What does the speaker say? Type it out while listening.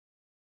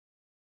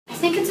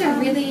think it's a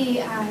really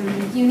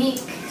unique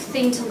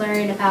thing to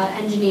learn about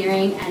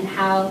engineering and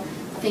how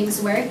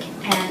things work,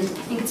 and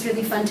I think it's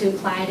really fun to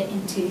apply it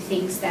into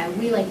things that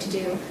we like to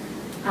do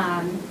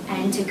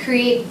and to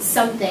create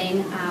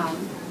something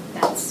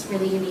that's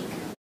really unique.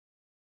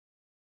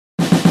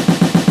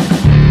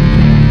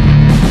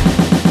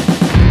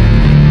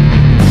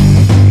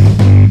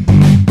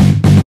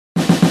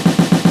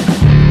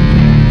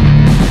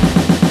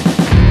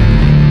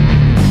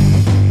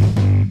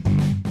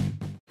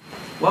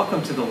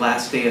 Welcome to the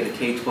last day of the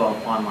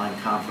K-12 online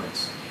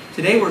conference.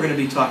 Today we're going to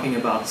be talking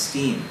about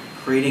STEAM,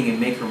 creating a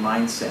maker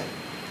mindset.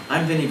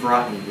 I'm Vinnie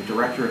Vrotny, the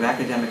Director of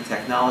Academic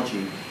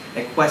Technology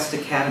at Quest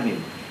Academy,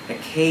 a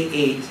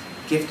K-8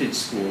 gifted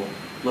school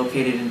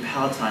located in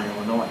Palatine,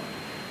 Illinois.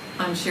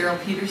 I'm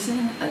Sheryl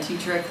Peterson, a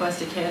teacher at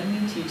Quest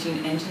Academy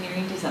teaching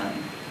engineering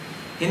design.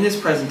 In this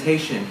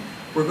presentation,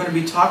 we're going to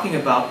be talking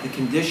about the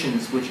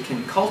conditions which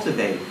can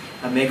cultivate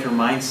a maker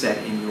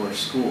mindset in your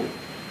school.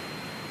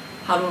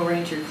 How to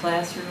arrange your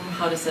classroom,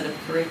 how to set up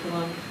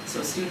curriculum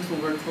so students will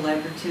work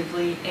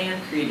collaboratively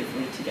and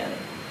creatively together.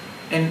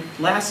 And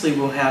lastly,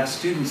 we'll have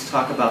students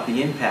talk about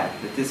the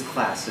impact that this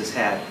class has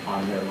had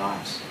on their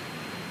lives.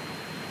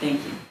 Thank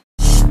you.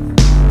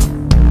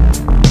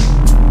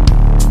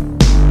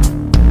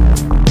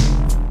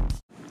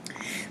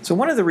 So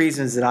one of the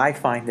reasons that I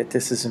find that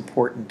this is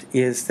important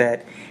is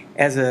that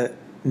as a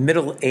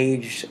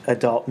middle-aged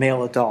adult,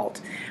 male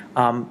adult,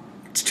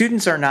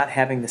 students are not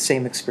having the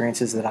same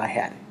experiences that I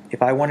had.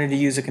 If I wanted to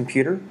use a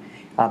computer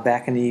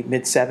back in the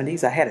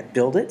mid-70s, I had to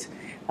build it,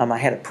 I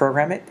had to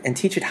program it, and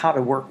teach it how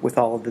to work with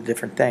all of the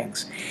different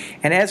things.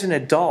 And as an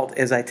adult,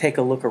 as I take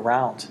a look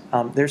around,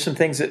 there's some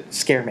things that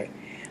scare me.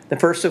 The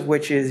first of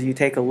which is you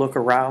take a look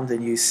around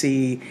and you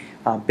see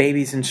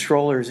babies in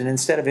strollers, and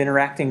instead of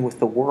interacting with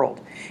the world,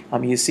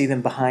 you see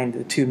them behind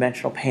the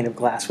two-dimensional pane of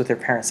glass with their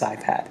parents'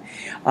 iPad.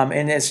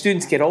 And as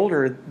students get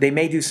older, they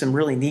may do some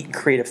really neat and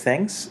creative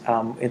things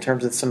in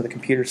terms of some of the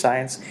computer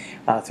science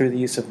through the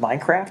use of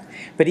Minecraft.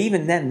 But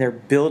even then, they're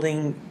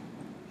building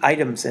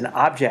items and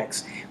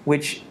objects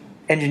which,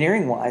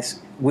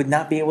 engineering-wise, would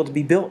not be able to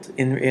be built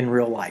in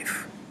real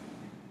life.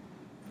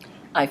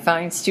 I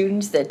find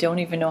students that don't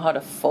even know how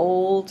to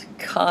fold,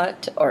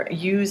 cut, or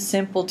use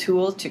simple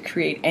tools to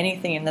create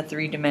anything in the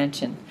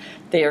 3D.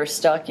 They are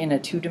stuck in a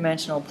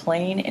 2-dimensional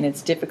plane, and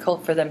it's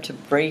difficult for them to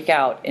break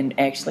out and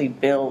actually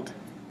build.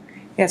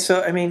 Yeah,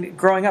 so I mean,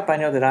 growing up, I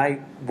know that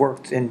I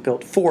worked and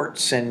built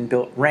forts and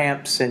built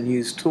ramps and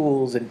used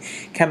tools and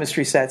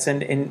chemistry sets,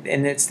 and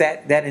it's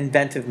that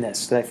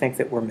inventiveness that I think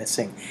that we're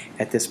missing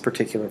at this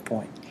particular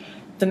point.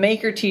 The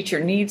maker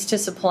teacher needs to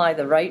supply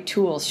the right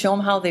tools, show them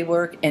how they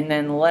work, and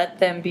then let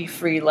them be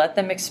free, let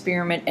them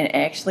experiment and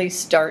actually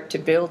start to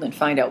build and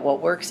find out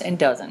what works and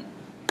doesn't.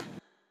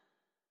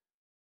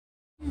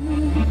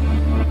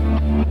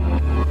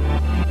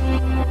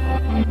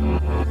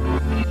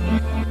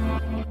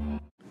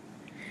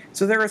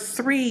 So there are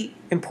three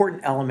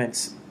important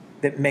elements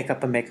that make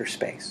up a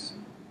makerspace.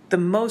 The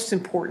most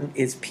important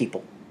is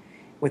people.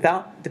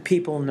 Without the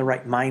people in the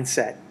right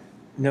mindset,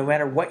 no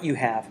matter what you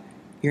have,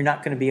 you're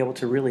not going to be able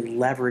to really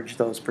leverage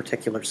those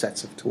particular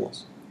sets of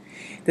tools.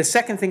 The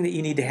second thing that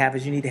you need to have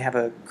is you need to have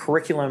a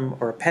curriculum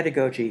or a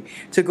pedagogy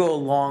to go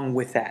along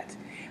with that.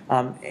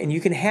 And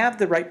you can have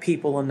the right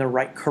people and the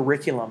right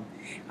curriculum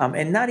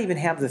and not even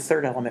have the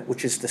third element,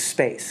 which is the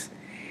space.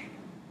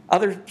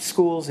 Other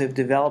schools have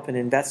developed and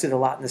invested a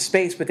lot in the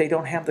space, but they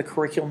don't have the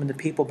curriculum and the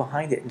people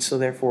behind it, and so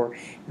therefore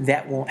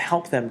that won't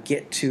help them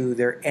get to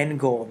their end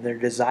goal and their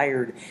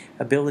desired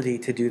ability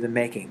to do the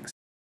makings.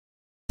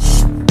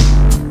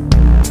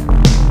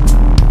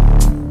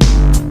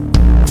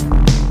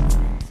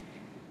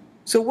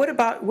 So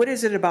what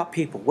is it about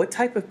people? What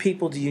type of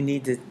people do you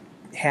need to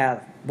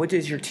have? What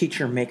does your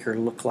teacher maker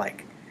look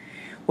like?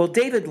 Well,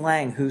 David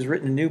Lang, who's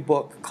written a new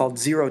book called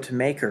Zero to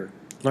Maker,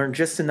 Learn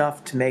Just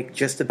Enough to Make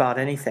Just About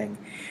Anything,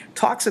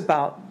 talks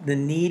about the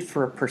need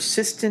for a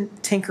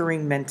persistent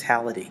tinkering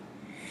mentality.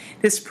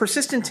 This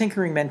persistent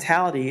tinkering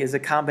mentality is a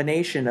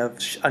combination of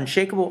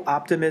unshakable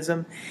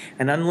optimism,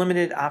 an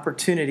unlimited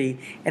opportunity,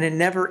 and a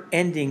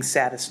never-ending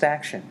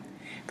satisfaction.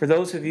 For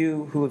those of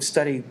you who have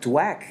studied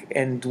Dweck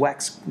and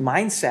Dweck's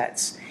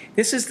mindsets,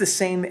 this is the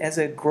same as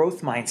a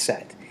growth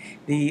mindset.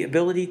 The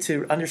ability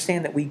to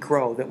understand that we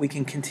grow, that we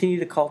can continue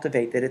to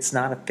cultivate, that it's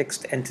not a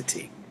fixed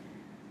entity.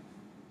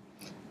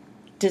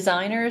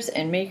 Designers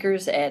and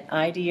makers at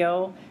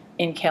IDEO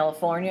in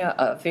California,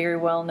 a very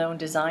well-known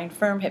design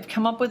firm, have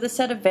come up with a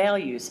set of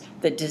values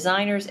that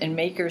designers and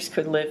makers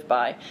could live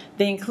by.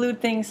 They include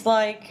things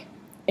like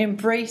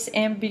embrace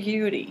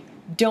ambiguity.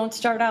 Don't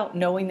start out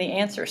knowing the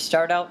answer.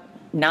 Start out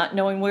not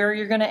knowing where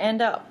you're going to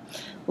end up.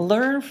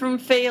 Learn from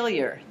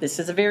failure. This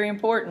is a very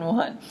important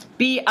one.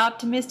 Be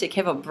optimistic.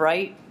 Have a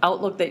bright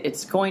outlook that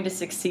it's going to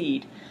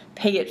succeed.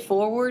 Pay it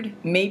forward.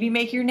 Maybe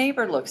make your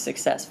neighbor look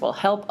successful.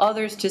 Help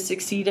others to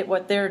succeed at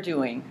what they're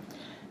doing.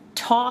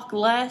 Talk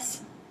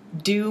less,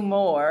 do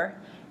more,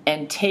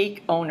 and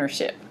take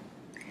ownership.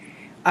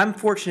 I'm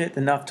fortunate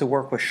enough to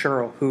work with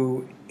Sheryl,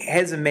 who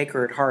has a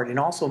maker at heart and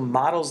also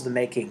models the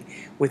making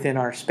within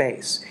our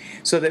space.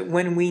 So that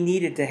when we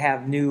needed to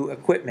have new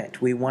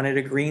equipment, we wanted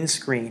a green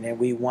screen and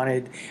we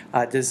wanted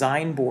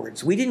design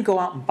boards, we didn't go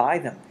out and buy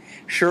them.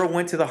 Sheryl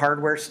went to the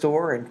hardware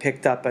store and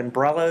picked up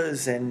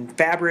umbrellas and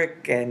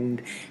fabric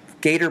and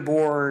gator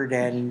board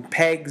and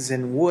pegs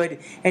and wood,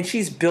 and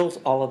she's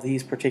built all of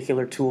these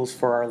particular tools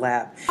for our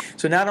lab.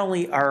 So not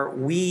only are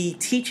we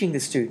teaching the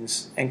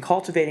students and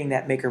cultivating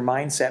that maker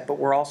mindset, but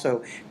we're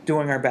also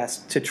doing our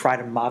best to try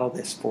to model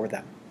this for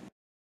them.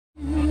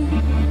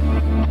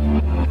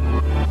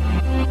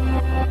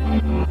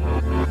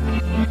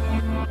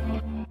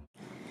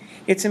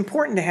 It's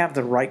important to have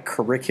the right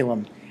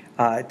curriculum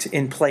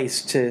in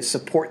place to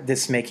support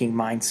this making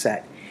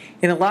mindset.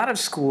 In a lot of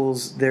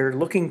schools, they're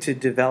looking to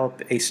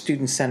develop a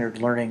student-centered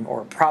learning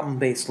or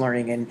problem-based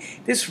learning, and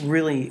this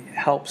really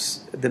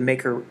helps the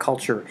maker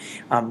culture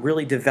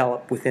really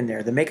develop within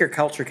there. The maker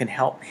culture can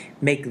help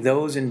make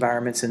those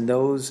environments and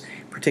those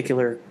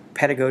particular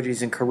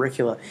pedagogies and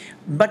curricula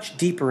much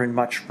deeper and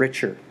much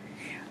richer.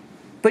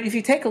 But if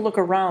you take a look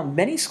around,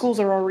 many schools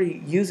are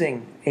already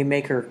using a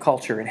maker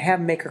culture and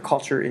have maker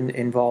culture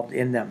involved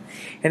in them.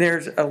 And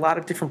there's a lot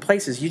of different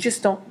places. You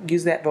just don't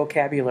use that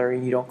vocabulary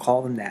and you don't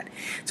call them that.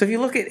 So if you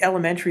look at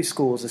elementary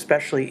schools,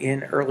 especially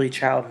in early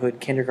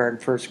childhood, kindergarten,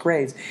 first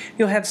grades,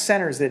 you'll have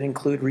centers that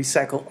include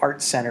recycled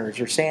art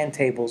centers or sand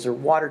tables or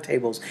water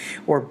tables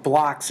or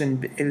blocks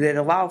and that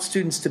allow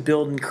students to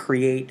build and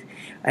create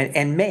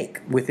and make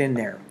within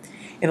there.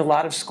 In a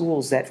lot of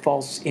schools, that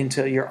falls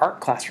into your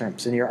art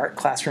classrooms, and your art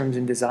classrooms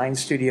and design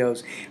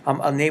studios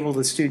enable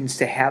the students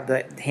to have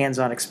that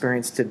hands-on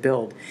experience to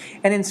build.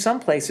 And in some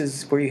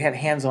places where you have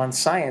hands-on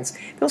science,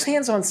 those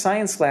hands-on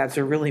science labs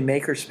are really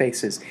maker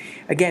spaces.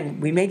 Again,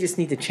 we may just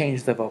need to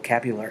change the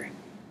vocabulary.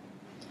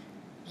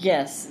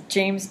 Yes,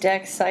 James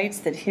Deck cites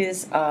that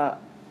his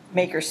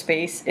maker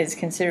space is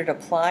considered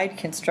applied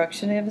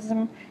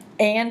constructionism,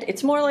 and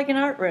it's more like an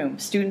art room.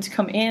 Students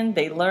come in,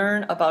 they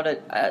learn about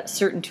a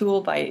certain tool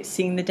by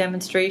seeing the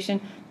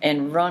demonstration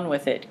and run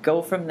with it,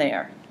 go from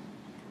there.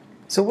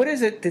 So what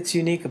is it that's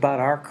unique about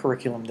our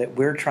curriculum that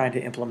we're trying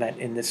to implement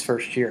in this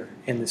first year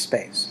in this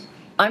space?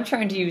 I'm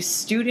trying to use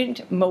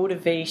student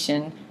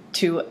motivation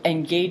to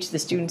engage the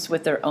students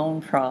with their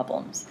own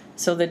problems.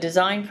 So the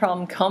design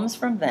problem comes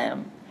from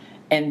them,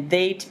 and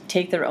they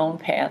take their own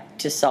path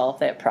to solve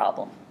that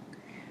problem.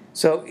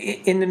 So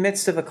in the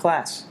midst of a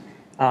class,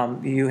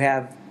 you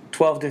have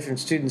 12 different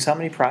students. How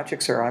many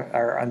projects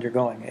are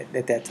undergoing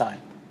at that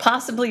time?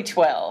 Possibly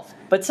 12,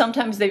 but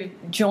sometimes they've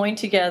joined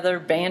together,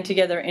 band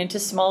together into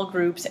small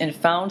groups and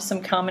found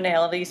some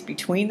commonalities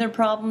between their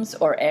problems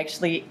or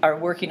actually are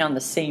working on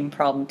the same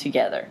problem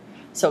together.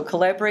 So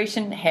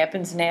collaboration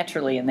happens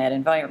naturally in that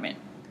environment.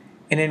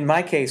 And in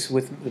my case,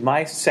 with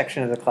my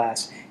section of the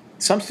class,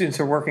 some students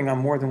are working on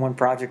more than one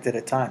project at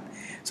a time.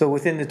 So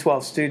within the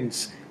 12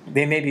 students,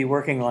 they may be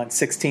working on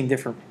 16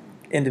 different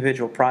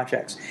individual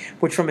projects,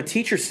 which from a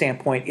teacher's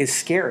standpoint is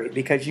scary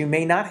because you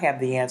may not have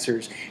the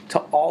answers to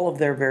all of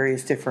their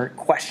various different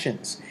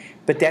questions.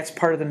 But that's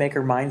part of the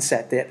maker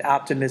mindset, that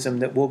optimism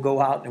that we'll go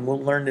out and we'll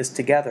learn this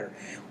together.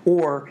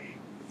 Or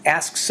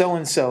ask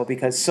so-and-so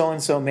because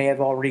so-and-so may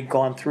have already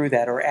gone through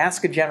that. Or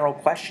ask a general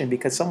question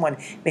because someone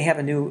may have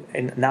a new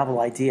and novel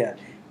idea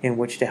in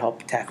which to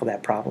help tackle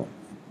that problem.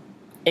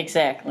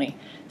 Exactly.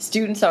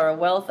 Students are a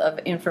wealth of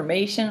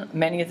information.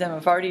 Many of them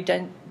have already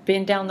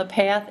been down the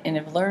path and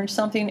have learned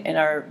something and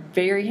are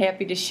very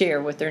happy to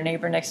share with their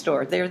neighbor next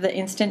door. They're the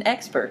instant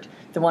expert,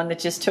 the one that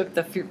just took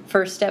the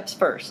first steps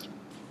first.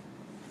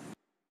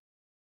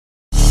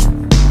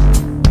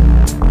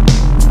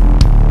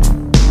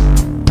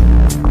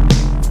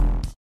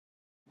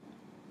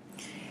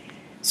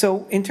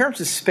 So in terms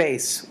of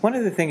space, one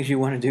of the things you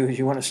want to do is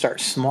you want to start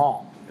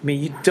small. I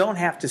mean, you don't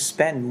have to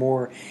spend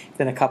more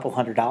than a couple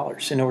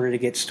 $100s in order to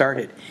get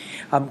started.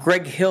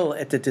 Greg Hill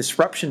at the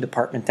Disruption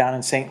Department down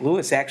in St.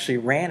 Louis actually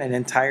ran an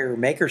entire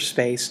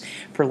makerspace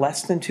for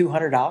less than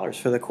 $200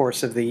 for the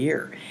course of the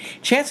year.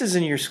 Chances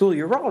in your school,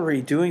 you're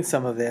already doing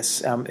some of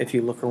this if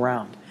you look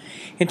around.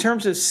 In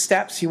terms of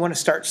steps, you want to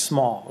start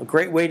small. A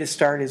great way to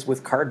start is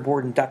with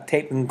cardboard and duct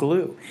tape and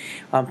glue.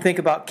 Think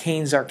about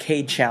Kane's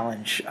Arcade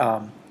Challenge.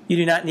 You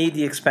do not need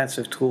the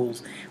expensive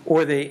tools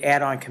or the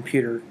add-on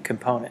computer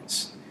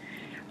components.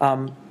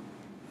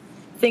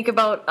 Think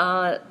about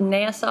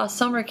NASA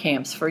summer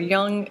camps for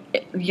young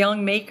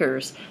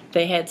makers.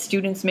 They had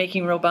students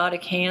making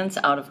robotic hands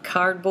out of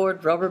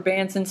cardboard, rubber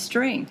bands, and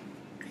string.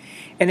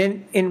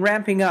 And in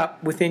ramping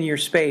up within your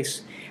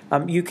space,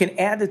 you can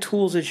add the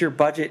tools as your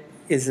budget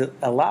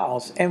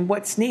allows and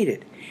what's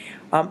needed.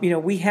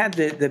 We had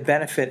the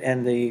benefit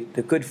and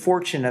the good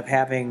fortune of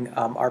having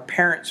our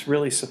parents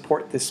really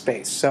support this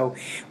space. So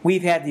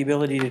we've had the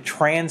ability to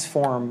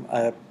transform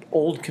an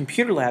old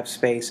computer lab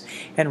space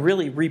and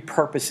really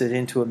repurpose it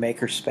into a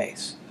maker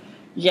space.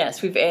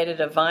 Yes, we've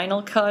added a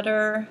vinyl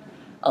cutter,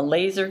 a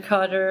laser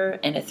cutter,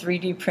 and a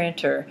 3D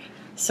printer.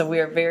 So we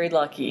are very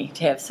lucky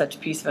to have such a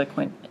piece of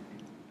equipment.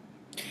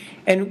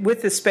 And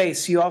with the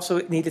space, you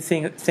also need to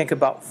think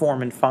about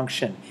form and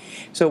function.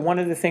 So one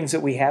of the things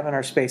that we have in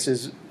our space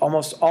is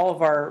almost all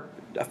of our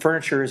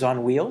furniture is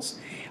on wheels,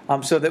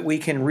 so that we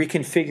can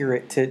reconfigure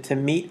it to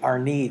meet our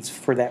needs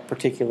for that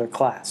particular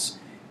class.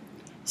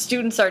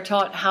 Students are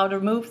taught how to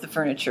move the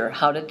furniture,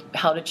 how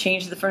to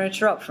change the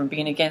furniture up from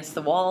being against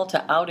the wall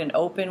to out and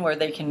open where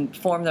they can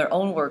form their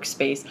own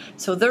workspace,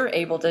 so they're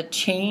able to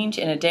change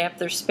and adapt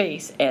their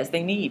space as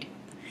they need.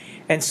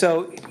 And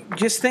so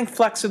just think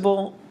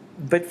flexible,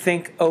 but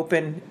think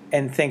open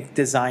and think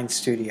design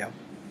studio.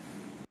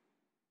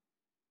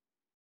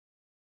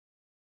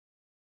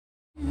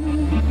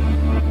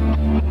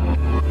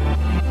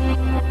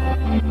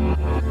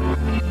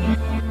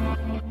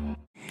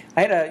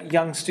 I had a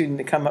young student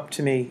that come up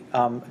to me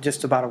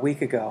just about a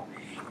week ago,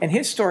 and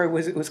his story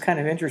was kind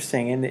of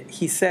interesting in that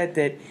he said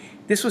that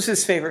this was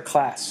his favorite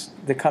class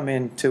to come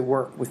in to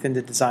work within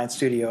the design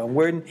studio.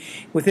 And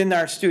within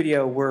our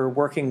studio, we're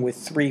working with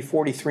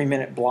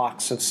 43-minute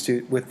blocks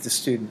with the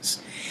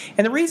students.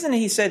 And the reason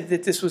he said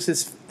that this was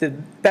the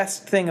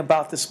best thing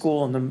about the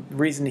school and the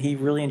reason he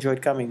really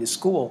enjoyed coming to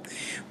school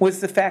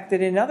was the fact that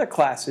in other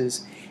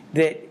classes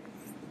that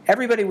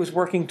everybody was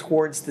working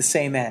towards the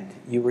same end.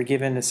 You were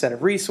given a set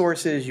of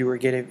resources, you were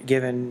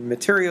given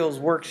materials,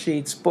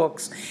 worksheets,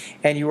 books,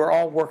 and you were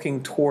all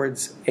working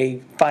towards a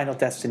final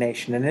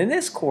destination. And in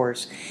this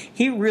course,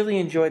 he really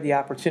enjoyed the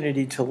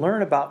opportunity to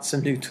learn about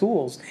some new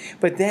tools,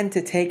 but then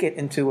to take it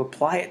and to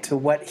apply it to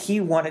what he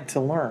wanted to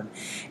learn.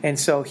 And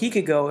so he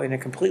could go in a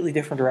completely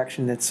different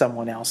direction than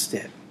someone else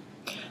did.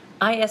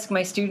 I ask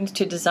my students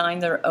to design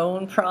their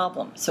own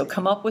problem. So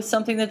come up with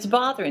something that's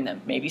bothering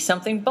them. Maybe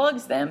something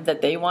bugs them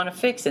that they want to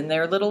fix in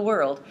their little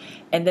world.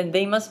 And then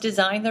they must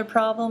design their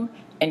problem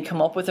and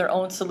come up with their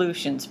own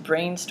solutions.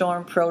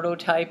 Brainstorm,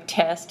 prototype,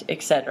 test,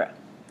 etc.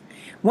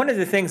 One of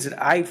the things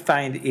that I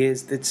find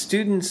is that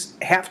students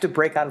have to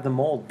break out of the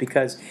mold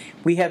because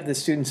we have the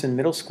students in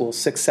middle school,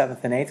 6th, 7th,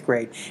 and 8th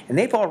grade, and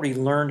they've already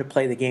learned to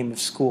play the game of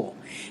school.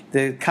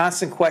 The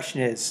constant question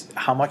is,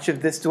 how much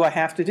of this do I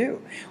have to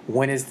do?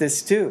 When is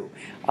this due?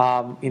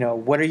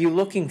 What are you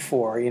looking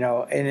for?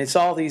 And it's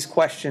all these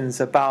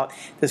questions about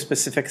the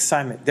specific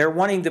assignment. They're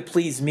wanting to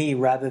please me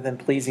rather than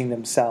pleasing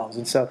themselves.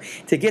 And so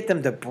to get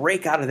them to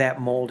break out of that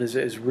mold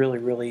is really,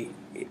 really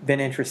been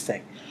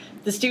interesting.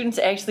 The students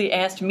actually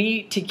asked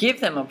me to give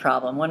them a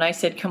problem. When I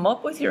said, come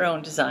up with your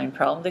own design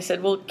problem, they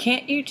said, well,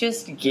 can't you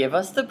just give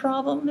us the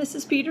problem,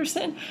 Mrs.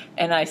 Peterson?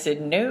 And I said,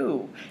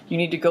 no, you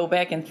need to go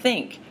back and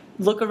think.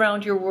 Look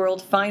around your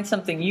world, find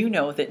something you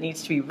know that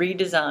needs to be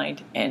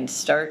redesigned, and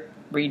start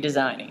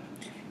redesigning.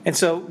 And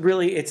so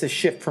really it's a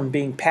shift from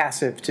being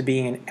passive to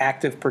being an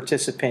active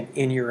participant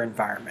in your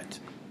environment.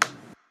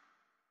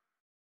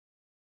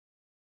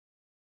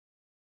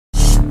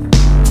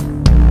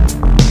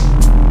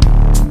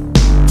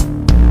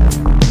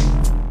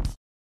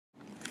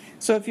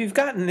 So if you've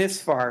gotten this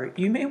far,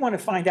 you may want to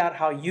find out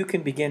how you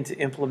can begin to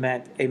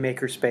implement a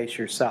makerspace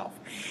yourself.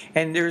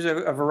 And there's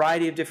a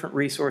variety of different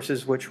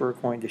resources which we're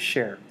going to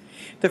share.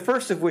 The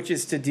first of which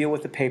is to deal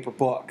with the paper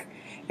book.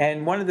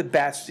 And one of the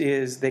best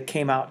that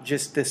came out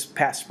just this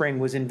past spring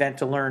was Invent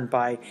to Learn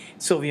by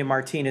Sylvia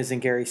Martinez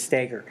and Gary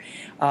Steger.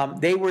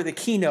 They were the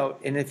keynote,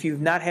 and if you've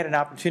not had an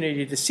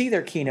opportunity to see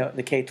their keynote in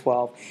the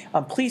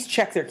K-12, please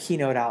check their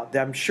keynote out.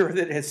 I'm sure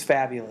that it's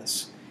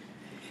fabulous.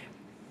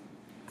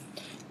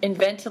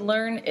 Invent to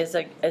Learn is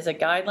a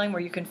guideline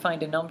where you can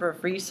find a number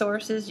of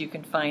resources. You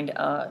can find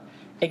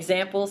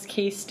examples,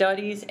 case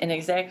studies, and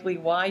exactly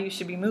why you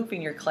should be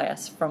moving your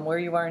class from where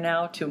you are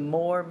now to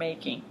more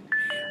making.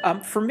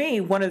 For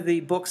me, one of the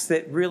books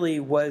that really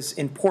was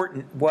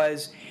important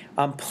was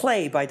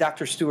Play by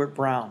Dr. Stuart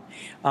Brown.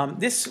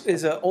 This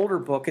is an older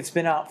book. It's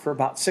been out for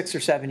about 6 or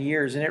 7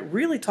 years, and it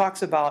really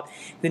talks about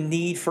the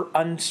need for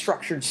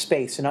unstructured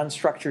space and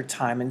unstructured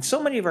time. And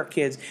so many of our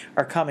kids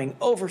are coming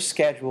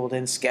overscheduled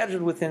and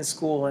scheduled within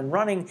school and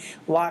running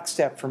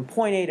lockstep from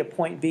point A to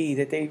point B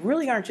that they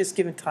really aren't just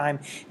given time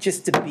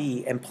just to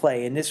be and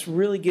play. And this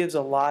really gives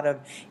a lot of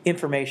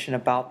information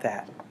about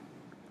that.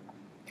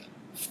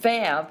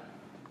 Fab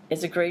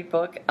is a great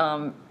book,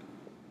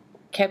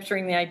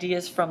 capturing the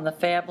ideas from the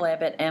Fab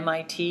Lab at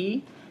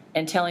MIT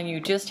and telling you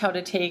just how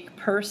to take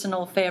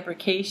personal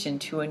fabrication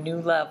to a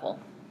new level.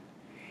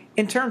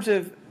 In terms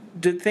of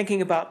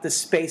thinking about the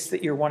space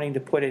that you're wanting to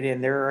put it in,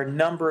 there are a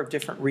number of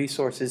different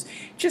resources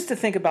just to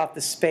think about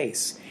the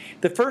space.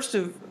 The first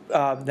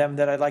of them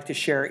that I'd like to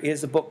share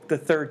is the book, The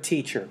Third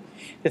Teacher.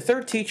 The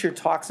Third Teacher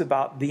talks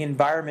about the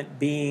environment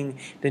being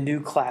the new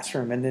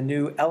classroom and the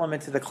new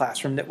element to the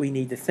classroom that we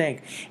need to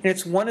think. And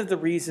it's one of the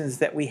reasons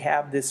that we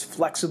have this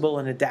flexible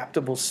and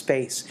adaptable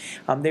space.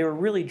 They were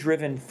really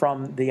driven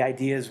from the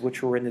ideas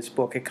which were in this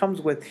book. It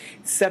comes with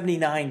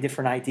 79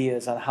 different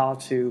ideas on how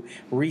to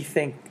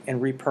rethink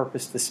and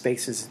repurpose the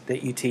spaces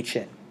that you teach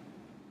in.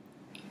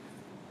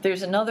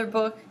 There's another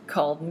book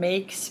called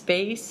Make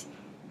Space,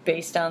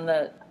 based on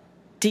the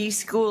D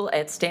School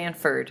at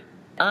Stanford.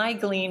 I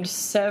gleaned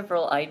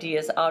several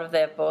ideas out of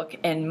that book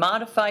and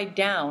modified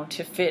down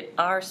to fit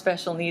our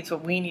special needs,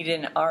 what we need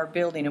in our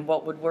building, and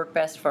what would work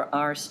best for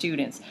our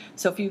students.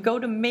 So if you go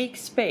to Make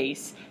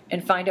Space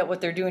and find out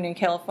what they're doing in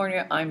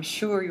California, I'm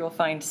sure you'll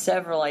find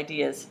several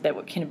ideas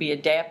that can be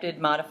adapted,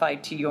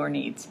 modified to your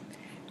needs.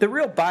 The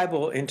real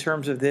Bible in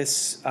terms of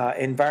this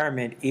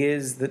environment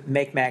is the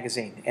Make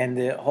magazine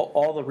and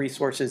all the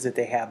resources that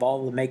they have,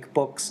 all the Make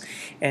books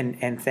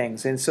and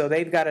things. And so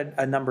they've got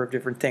a number of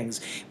different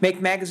things.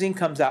 Make magazine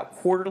comes out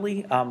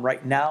quarterly.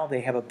 Right now they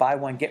have a buy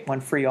one, get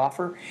one free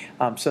offer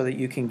so that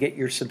you can get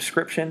your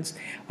subscriptions.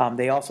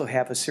 They also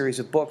have a series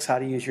of books, how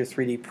to use your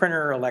 3D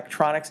printer,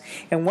 electronics.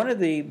 And one of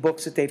the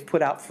books that they've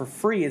put out for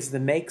free is the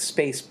Make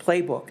Space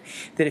Playbook,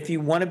 that if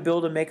you want to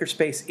build a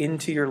makerspace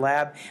into your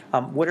lab,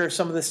 what are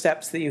some of the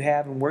steps that you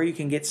have and where you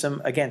can get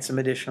some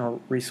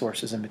additional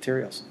resources and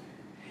materials.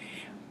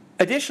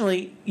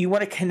 Additionally, you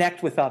want to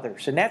connect with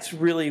others, and that's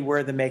really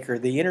where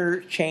the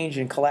interchange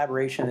and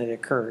collaboration that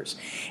occurs.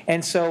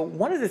 And so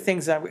one of the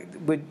things I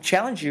would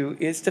challenge you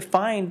is to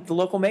find the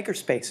local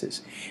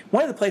makerspaces.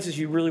 One of the places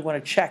you really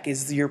want to check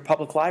is your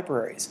public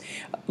libraries.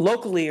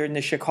 Locally or in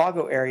the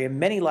Chicago area,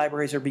 many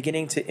libraries are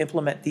beginning to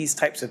implement these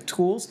types of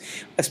tools,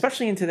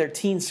 especially into their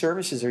teen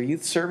services or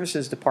youth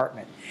services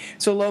department.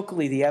 So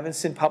locally, the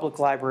Evanston Public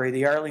Library,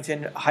 the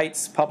Arlington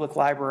Heights Public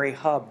Library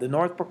Hub, the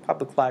Northbrook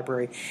Public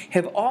Library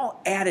have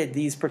all added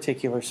these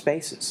particular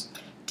spaces.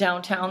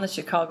 Downtown, the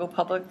Chicago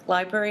Public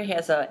Library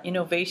has an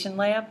innovation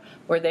lab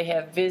where they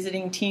have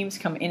visiting teams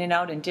come in and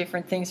out, and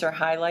different things are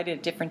highlighted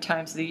at different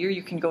times of the year.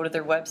 You can go to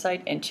their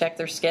website and check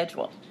their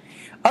schedule.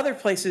 Other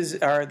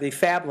places are the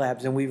Fab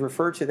Labs, and we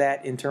refer to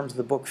that in terms of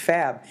the book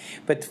Fab.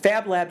 But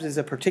Fab Labs is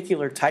a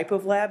particular type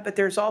of lab, but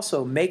there's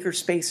also maker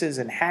spaces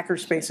and hacker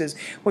spaces,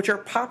 which are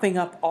popping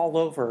up all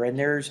over. And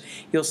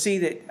you'll see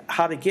that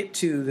how to get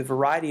to the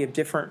variety of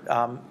different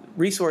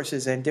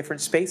resources and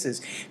different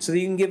spaces, so that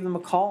you can give them a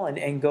call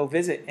and go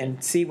visit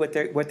and see what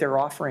they're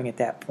offering at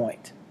that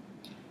point.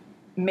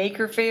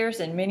 Maker fairs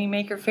and mini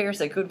maker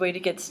fairs, a good way to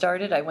get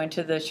started. I went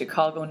to the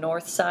Chicago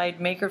North Side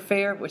Maker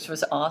Fair, which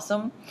was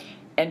awesome.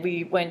 And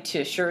we went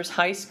to Schurz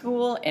High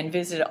School and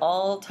visited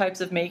all types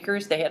of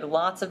makers. They had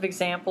lots of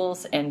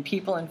examples and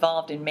people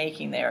involved in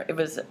making there. It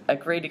was a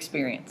great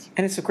experience.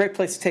 And it's a great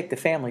place to take the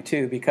family,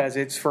 too, because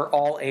it's for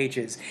all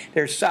ages.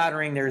 There's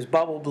soldering, there's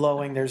bubble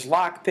blowing, there's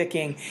lock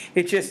picking.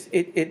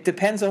 It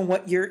depends on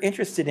what you're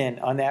interested in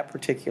on that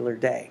particular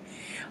day.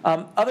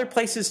 Other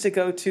places to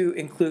go to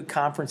include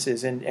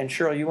conferences. And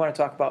Sheryl, you want to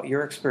talk about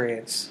your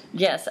experience?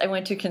 Yes, I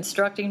went to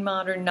Constructing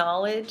Modern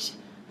Knowledge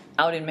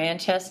out in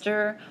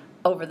Manchester.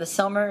 Over the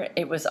summer,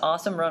 it was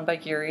awesome, run by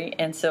Gary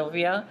and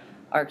Sylvia,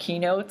 our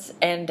keynotes,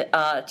 and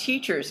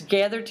teachers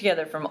gathered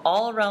together from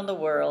all around the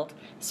world,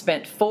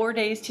 spent 4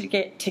 days to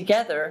get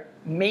together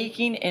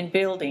making and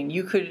building.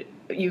 You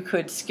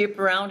could skip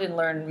around and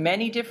learn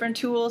many different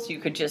tools. You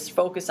could just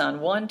focus on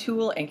one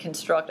tool and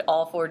construct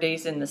all 4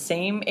 days in the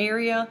same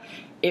area.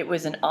 It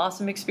was an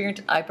awesome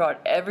experience. I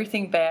brought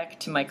everything back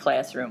to my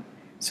classroom.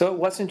 So it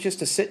wasn't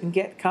just a sit and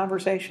get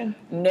conversation?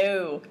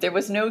 No, there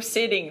was no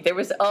sitting. There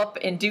was up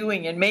and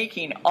doing and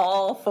making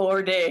all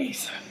 4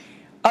 days.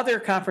 Other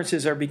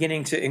conferences are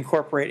beginning to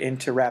incorporate and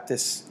to wrap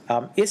this.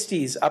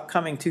 ISTE's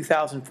upcoming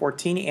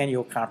 2014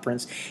 annual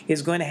conference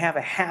is going to have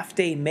a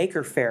half-day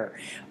maker fair.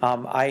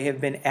 I have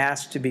been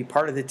asked to be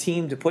part of the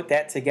team to put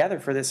that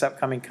together for this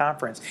upcoming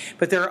conference.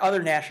 But there are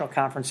other national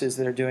conferences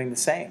that are doing the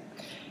same.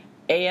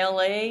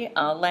 ALA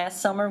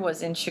last summer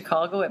was in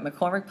Chicago at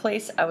McCormick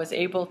Place. I was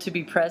able to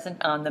be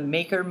present on the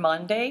Maker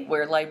Monday,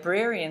 where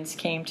librarians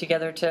came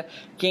together to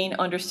gain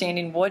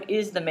understanding what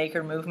is the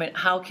maker movement,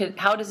 how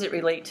does it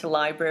relate to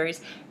libraries,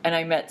 and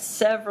I met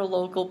several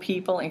local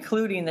people,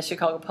 including the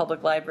Chicago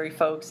Public Library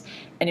folks,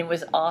 and it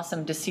was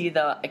awesome to see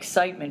the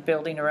excitement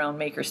building around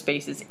maker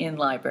spaces in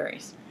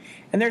libraries.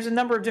 And there's a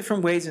number of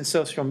different ways in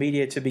social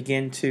media to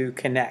begin to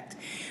connect.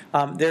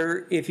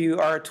 If you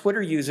are a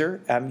Twitter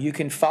user, you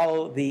can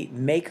follow the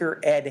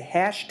MakerEd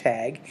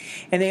hashtag,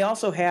 and they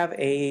also have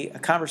a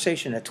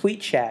conversation, a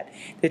tweet chat,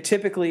 that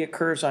typically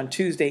occurs on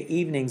Tuesday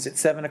evenings at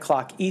 7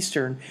 o'clock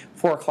Eastern,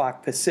 4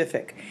 o'clock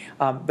Pacific.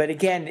 But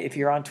again, if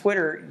you're on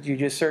Twitter, you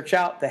just search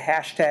out the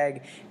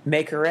hashtag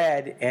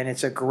MakerEd, and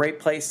it's a great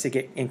place to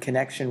get in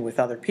connection with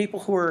other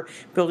people who are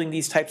building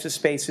these types of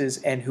spaces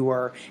and who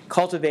are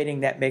cultivating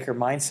that maker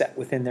mindset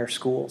within their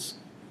schools.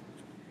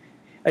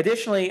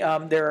 Additionally,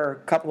 there are a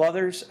couple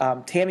others.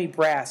 Tammy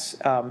Brass,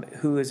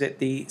 who is at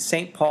the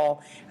St.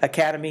 Paul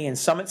Academy and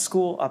Summit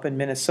School up in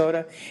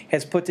Minnesota,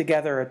 has put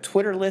together a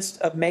Twitter list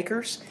of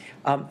makers.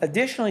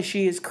 Additionally,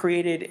 she has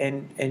created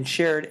and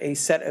shared a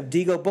set of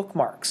Digo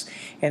bookmarks.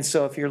 And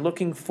so if you're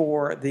looking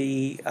for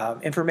the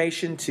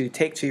information to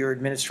take to your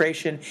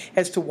administration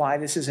as to why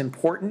this is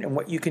important and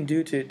what you can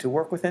do to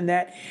work within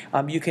that,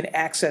 you can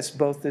access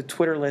both the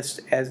Twitter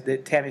list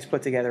that Tammy's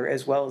put together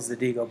as well as the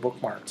Digo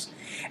bookmarks.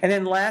 And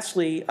then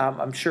lastly, lastly,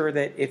 I'm sure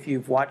that if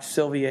you've watched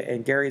Sylvia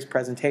and Gary's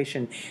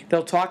presentation,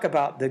 they'll talk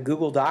about the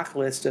Google Doc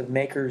list of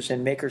makers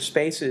and maker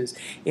spaces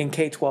in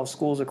K-12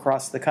 schools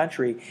across the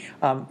country.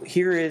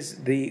 Here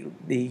is the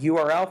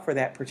URL for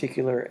that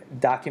particular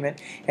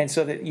document, and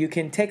so that you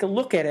can take a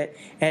look at it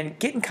and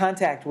get in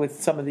contact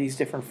with some of these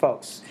different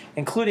folks,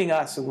 including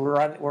us. We're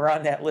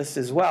on that list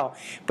as well.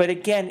 But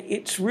again,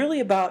 it's really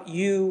about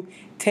you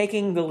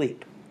taking the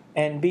leap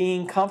and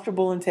being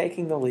comfortable in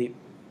taking the leap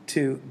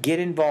to get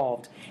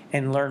involved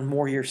and learn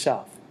more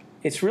yourself.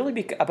 It's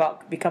really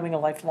about becoming a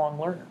lifelong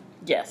learner.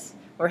 Yes,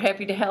 we're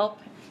happy to help.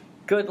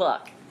 Good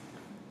luck.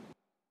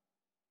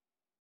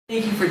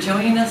 Thank you for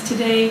joining us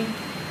today.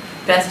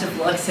 Best of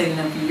luck setting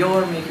up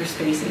your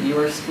makerspace at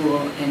your school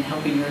and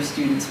helping your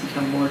students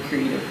become more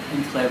creative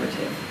and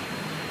collaborative.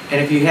 And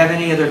if you have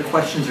any other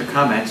questions or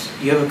comments,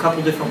 you have a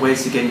couple different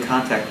ways to get in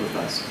contact with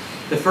us.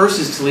 The first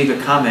is to leave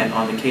a comment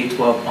on the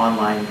K-12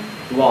 online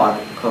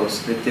blog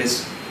post that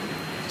this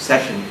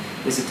session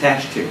is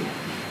attached to.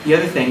 The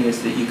other thing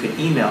is that you can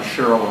email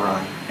Sheryl or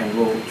I, and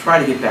we'll try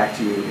to get back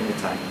to you in a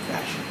timely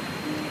fashion.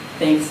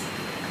 Thanks.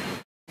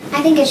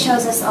 I think it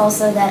shows us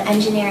also that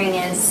engineering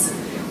is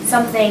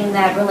something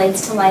that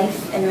relates to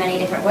life in many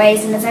different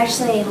ways, and it's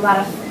actually a lot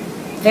of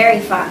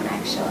very fun,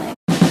 actually.